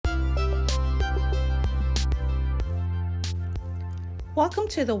Welcome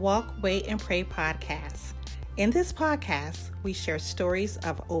to the Walk, Wait, and Pray podcast. In this podcast, we share stories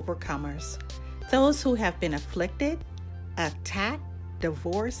of overcomers, those who have been afflicted, attacked,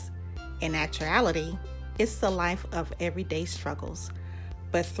 divorced. In actuality, it's the life of everyday struggles.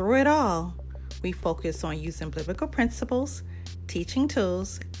 But through it all, we focus on using biblical principles, teaching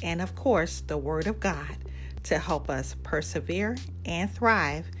tools, and of course, the Word of God to help us persevere and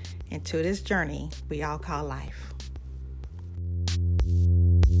thrive into this journey we all call life.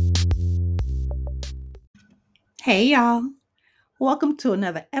 Hey y'all, welcome to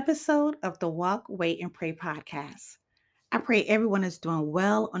another episode of the Walk, Wait, and Pray podcast. I pray everyone is doing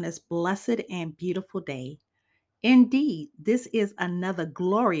well on this blessed and beautiful day. Indeed, this is another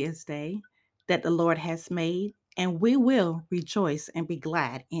glorious day that the Lord has made, and we will rejoice and be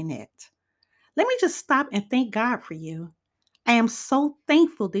glad in it. Let me just stop and thank God for you. I am so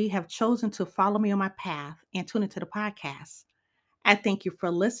thankful that you have chosen to follow me on my path and tune into the podcast. I thank you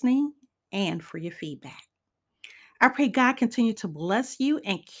for listening and for your feedback. I pray God continue to bless you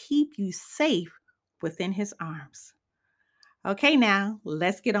and keep you safe within his arms. Okay, now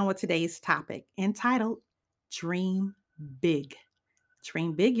let's get on with today's topic entitled Dream Big.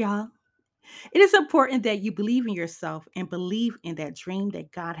 Dream big, y'all. It is important that you believe in yourself and believe in that dream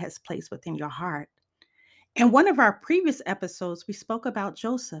that God has placed within your heart. In one of our previous episodes, we spoke about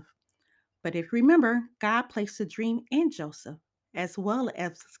Joseph. But if you remember, God placed a dream in Joseph, as well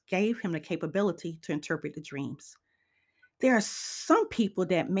as gave him the capability to interpret the dreams. There are some people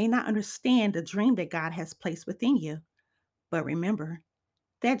that may not understand the dream that God has placed within you. But remember,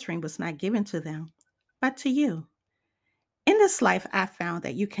 that dream was not given to them, but to you. In this life, I found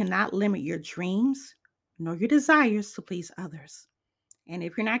that you cannot limit your dreams nor your desires to please others. And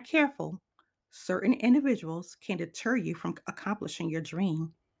if you're not careful, certain individuals can deter you from accomplishing your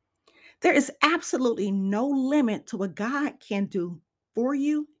dream. There is absolutely no limit to what God can do for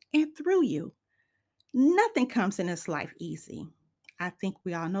you and through you. Nothing comes in this life easy. I think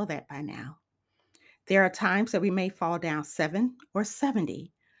we all know that by now. There are times that we may fall down 7 or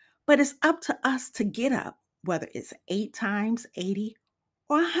 70, but it's up to us to get up, whether it's 8 times, 80,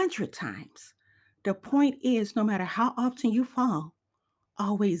 or 100 times. The point is, no matter how often you fall,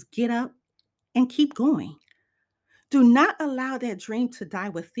 always get up and keep going. Do not allow that dream to die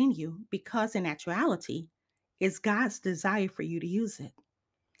within you because in actuality, it's God's desire for you to use it.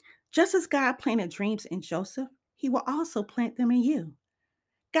 Just as God planted dreams in Joseph, he will also plant them in you.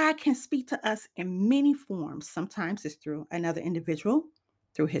 God can speak to us in many forms. Sometimes it's through another individual,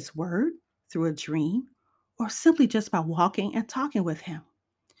 through his word, through a dream, or simply just by walking and talking with him.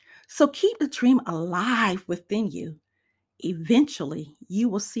 So keep the dream alive within you. Eventually, you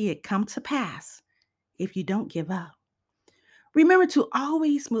will see it come to pass if you don't give up. Remember to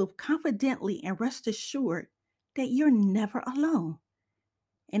always move confidently and rest assured that you're never alone.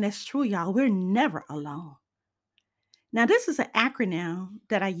 And that's true, y'all. We're never alone. Now, this is an acronym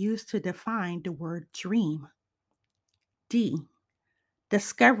that I use to define the word dream. D,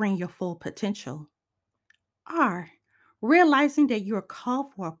 discovering your full potential. R, realizing that you are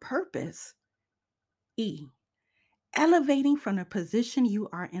called for a purpose. E, elevating from the position you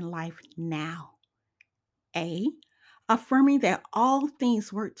are in life now. A, affirming that all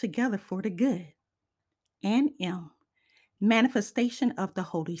things work together for the good. And M, manifestation of the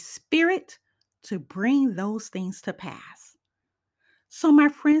Holy Spirit to bring those things to pass. So, my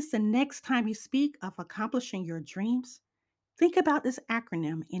friends, the next time you speak of accomplishing your dreams, think about this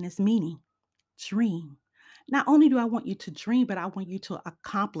acronym and its meaning. Dream. Not only do I want you to dream, but I want you to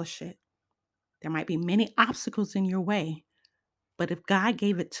accomplish it. There might be many obstacles in your way, but if God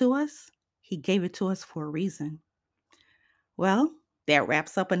gave it to us, he gave it to us for a reason. Well, that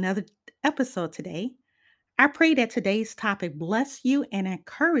wraps up another episode today. I pray that today's topic bless you and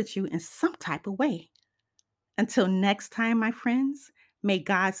encourage you in some type of way. Until next time, my friends, may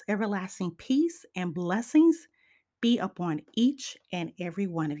God's everlasting peace and blessings be upon each and every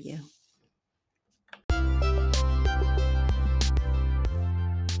one of you.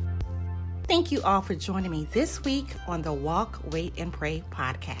 Thank you all for joining me this week on the Walk, Wait, and Pray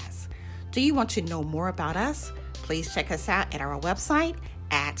podcast. Do you want to know more about us? Please check us out at our website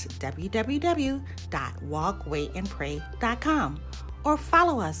at www.walkwaitandpray.com or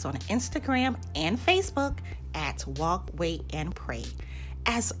follow us on Instagram and Facebook at Walk, Wait, and Pray.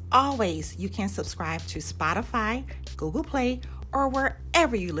 As always, you can subscribe to Spotify, Google Play, or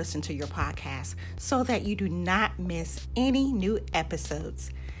wherever you listen to your podcast so that you do not miss any new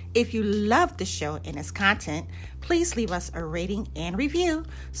episodes. If you love the show and its content, please leave us a rating and review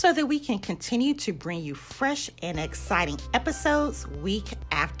so that we can continue to bring you fresh and exciting episodes week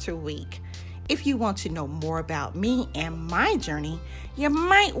after week. If you want to know more about me and my journey, you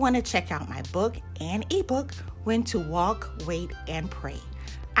might want to check out my book and ebook, When to Walk, Wait, and Pray.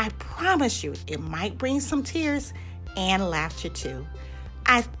 I promise you it might bring some tears and laughter too.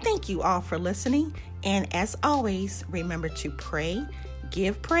 I thank you all for listening, and as always, remember to pray,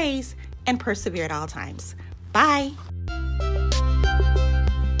 give praise, and persevere at all times. Bye.